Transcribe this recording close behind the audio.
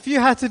If you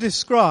had to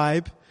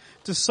describe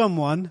to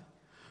someone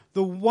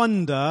the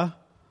wonder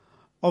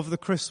of the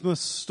Christmas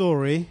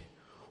story,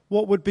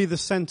 what would be the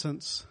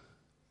sentence?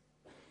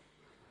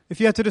 If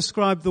you had to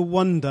describe the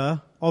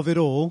wonder of it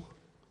all,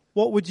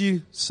 what would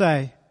you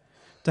say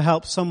to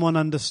help someone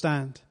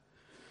understand?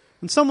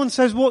 And someone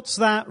says, what's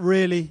that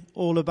really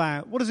all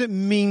about? What does it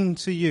mean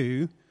to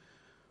you?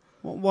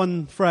 What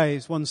one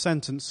phrase, one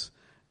sentence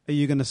are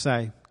you going to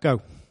say?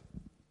 Go.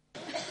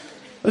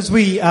 As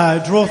we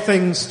draw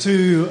things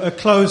to a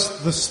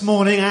close this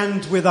morning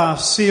and with our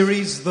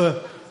series,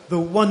 The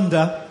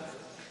Wonder,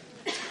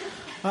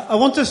 I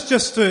want us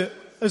just to,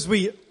 as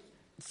we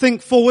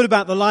think forward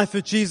about the life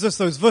of Jesus,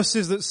 those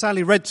verses that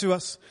Sally read to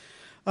us,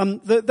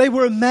 that they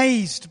were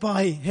amazed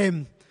by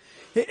him.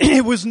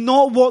 It was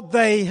not what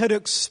they had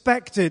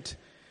expected.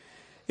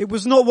 It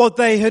was not what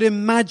they had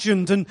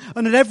imagined. And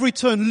at every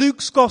turn,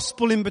 Luke's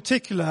gospel in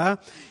particular,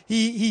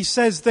 he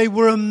says they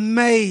were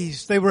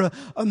amazed. They were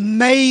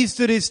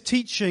amazed at his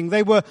teaching.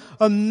 They were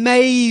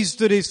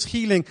amazed at his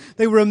healing.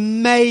 They were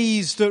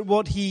amazed at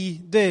what he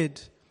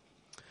did.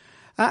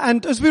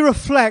 And as we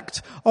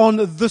reflect on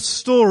the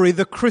story,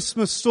 the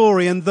Christmas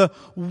story, and the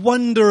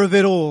wonder of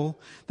it all,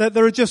 that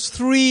there are just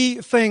three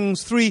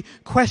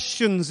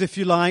questions, if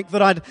you like,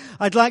 that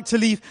I'd like to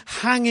leave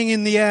hanging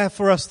in the air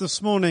for us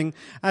this morning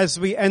as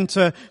we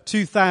enter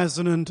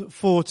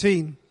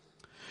 2014.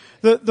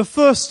 The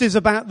first is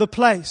about the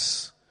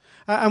place.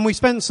 And we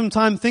spent some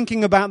time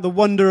thinking about the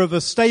wonder of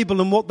a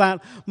stable and what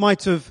that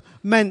might have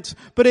meant.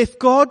 But if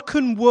God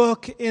can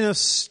work in a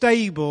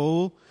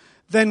stable,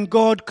 then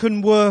God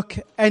can work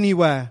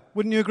anywhere.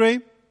 Wouldn't you agree?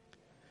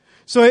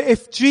 So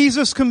if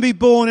Jesus can be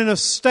born in a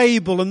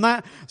stable, and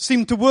that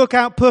seemed to work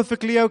out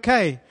perfectly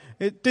okay,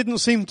 it didn't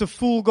seem to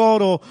fool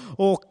God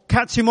or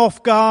catch him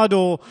off guard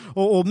or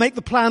make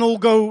the plan all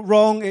go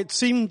wrong. It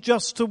seemed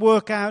just to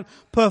work out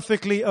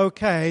perfectly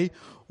okay.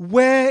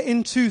 Where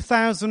in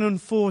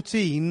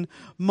 2014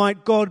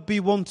 might God be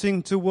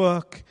wanting to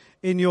work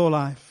in your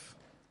life?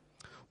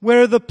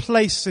 Where are the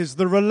places,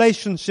 the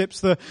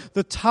relationships, the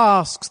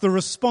tasks, the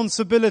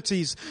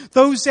responsibilities,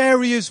 those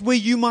areas where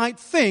you might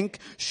think,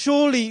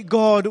 surely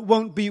God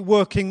won't be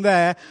working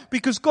there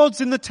because God's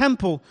in the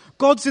temple,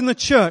 God's in the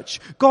church,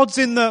 God's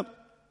in the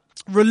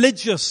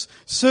religious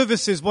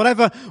services,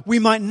 whatever we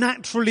might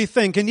naturally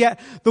think. And yet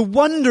the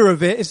wonder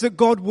of it is that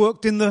God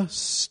worked in the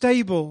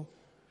stable.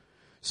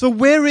 So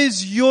where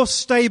is your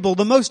stable,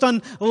 the most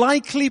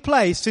unlikely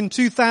place in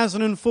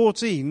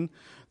 2014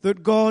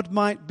 that God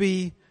might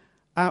be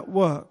at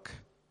work?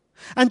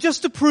 And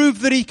just to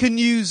prove that he can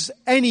use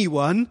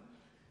anyone,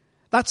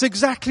 that's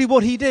exactly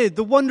what he did.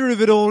 The wonder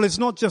of it all is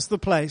not just the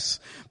place,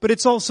 but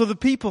it's also the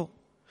people.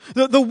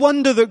 The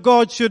wonder that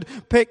God should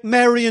pick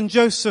Mary and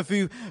Joseph,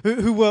 who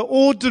were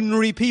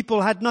ordinary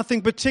people, had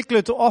nothing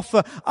particular to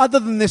offer other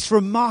than this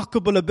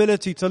remarkable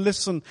ability to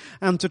listen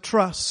and to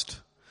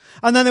trust.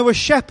 And then there were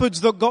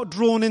shepherds that got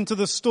drawn into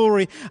the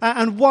story,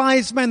 and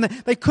wise men.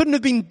 They couldn't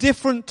have been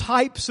different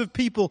types of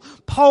people,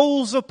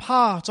 poles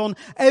apart on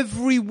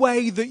every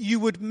way that you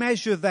would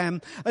measure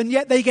them, and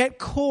yet they get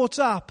caught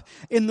up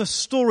in the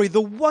story.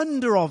 The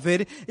wonder of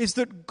it is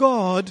that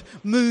God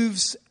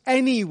moves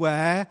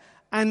anywhere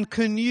and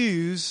can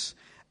use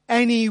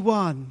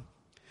anyone.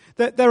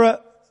 There are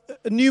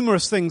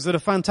numerous things that are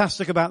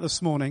fantastic about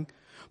this morning.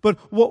 But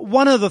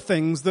one of the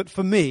things that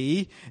for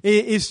me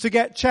is to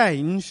get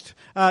changed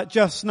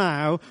just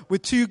now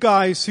with two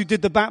guys who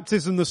did the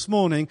baptism this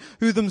morning,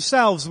 who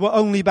themselves were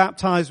only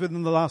baptized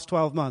within the last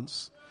 12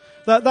 months.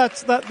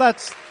 That's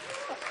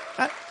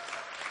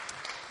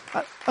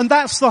and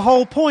that's the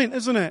whole point,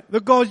 isn't it?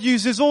 That God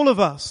uses all of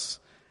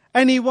us,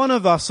 any one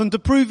of us, and to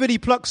prove it, he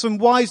plucks some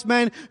wise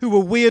men who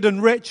were weird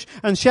and rich,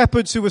 and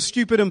shepherds who were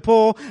stupid and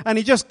poor, and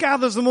he just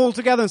gathers them all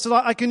together and says,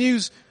 I can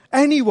use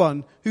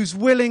anyone who's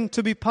willing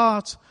to be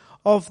part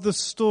of the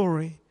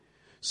story.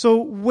 So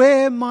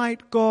where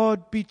might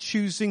God be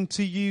choosing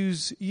to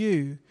use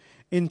you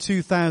in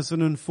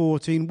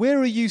 2014? Where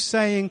are you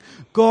saying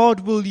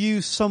God will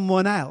use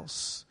someone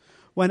else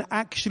when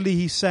actually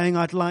he's saying,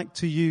 I'd like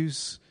to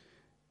use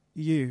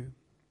you?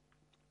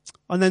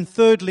 And then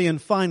thirdly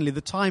and finally,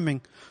 the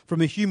timing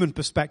from a human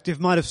perspective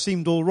might have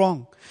seemed all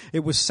wrong.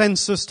 It was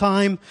census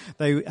time.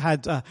 They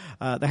had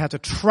to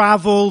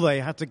travel. They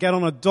had to get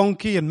on a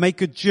donkey and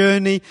make a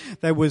journey.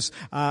 It was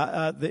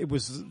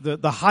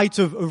the height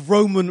of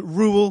Roman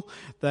rule.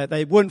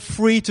 They weren't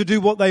free to do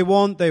what they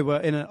want. They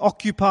were in an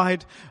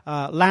occupied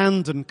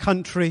land and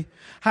country.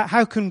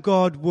 How can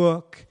God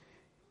work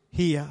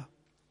here?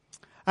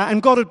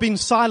 And God had been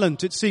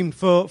silent, it seemed,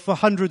 for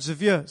hundreds of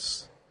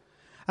years.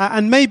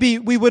 And maybe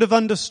we would have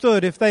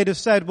understood if they'd have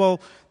said,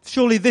 well,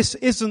 surely this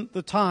isn't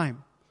the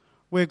time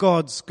where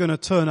God's going to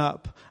turn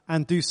up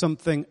and do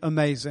something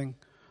amazing.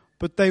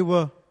 But they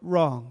were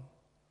wrong.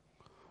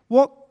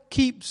 What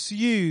keeps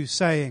you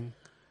saying,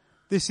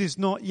 this is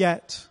not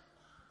yet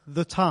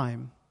the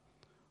time,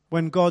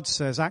 when God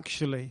says,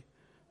 actually,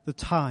 the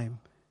time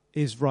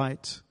is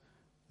right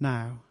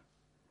now?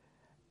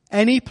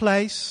 Any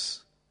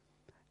place,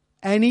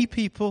 any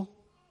people,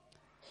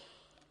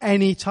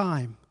 any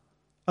time.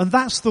 And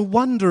that's the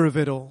wonder of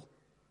it all.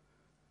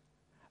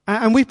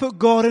 And we put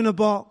God in a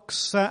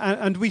box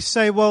and we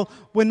say, well,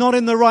 we're not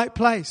in the right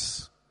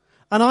place.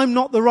 And I'm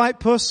not the right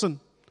person.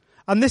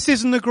 And this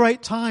isn't a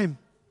great time.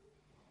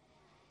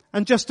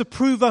 And just to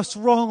prove us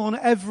wrong on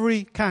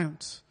every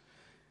count,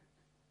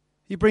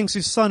 He brings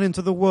His Son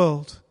into the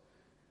world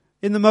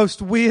in the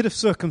most weird of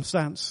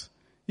circumstance,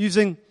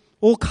 using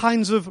all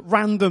kinds of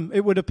random,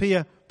 it would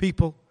appear,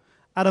 people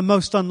at a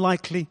most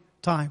unlikely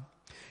time.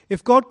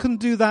 If God can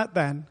do that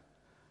then,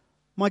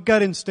 my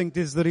gut instinct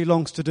is that He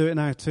longs to do it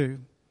now too.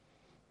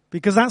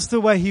 Because that's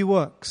the way He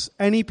works.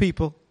 Any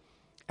people,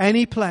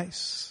 any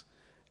place,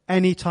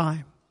 any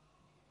time.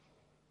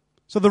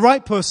 So the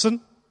right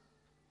person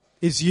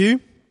is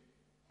you.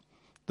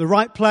 The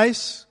right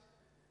place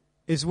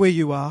is where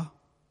you are.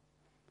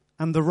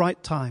 And the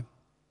right time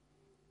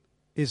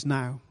is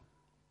now.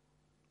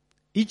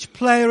 Each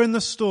player in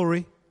the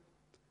story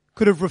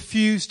could have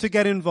refused to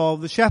get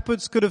involved. The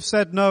shepherds could have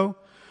said no.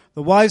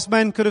 The wise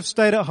men could have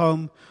stayed at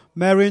home.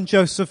 Mary and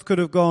Joseph could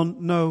have gone,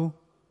 no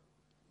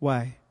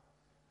way.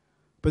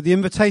 But the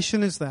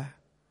invitation is there.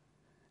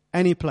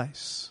 Any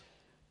place.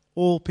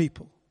 All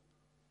people.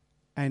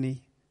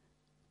 Any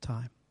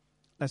time.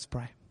 Let's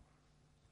pray.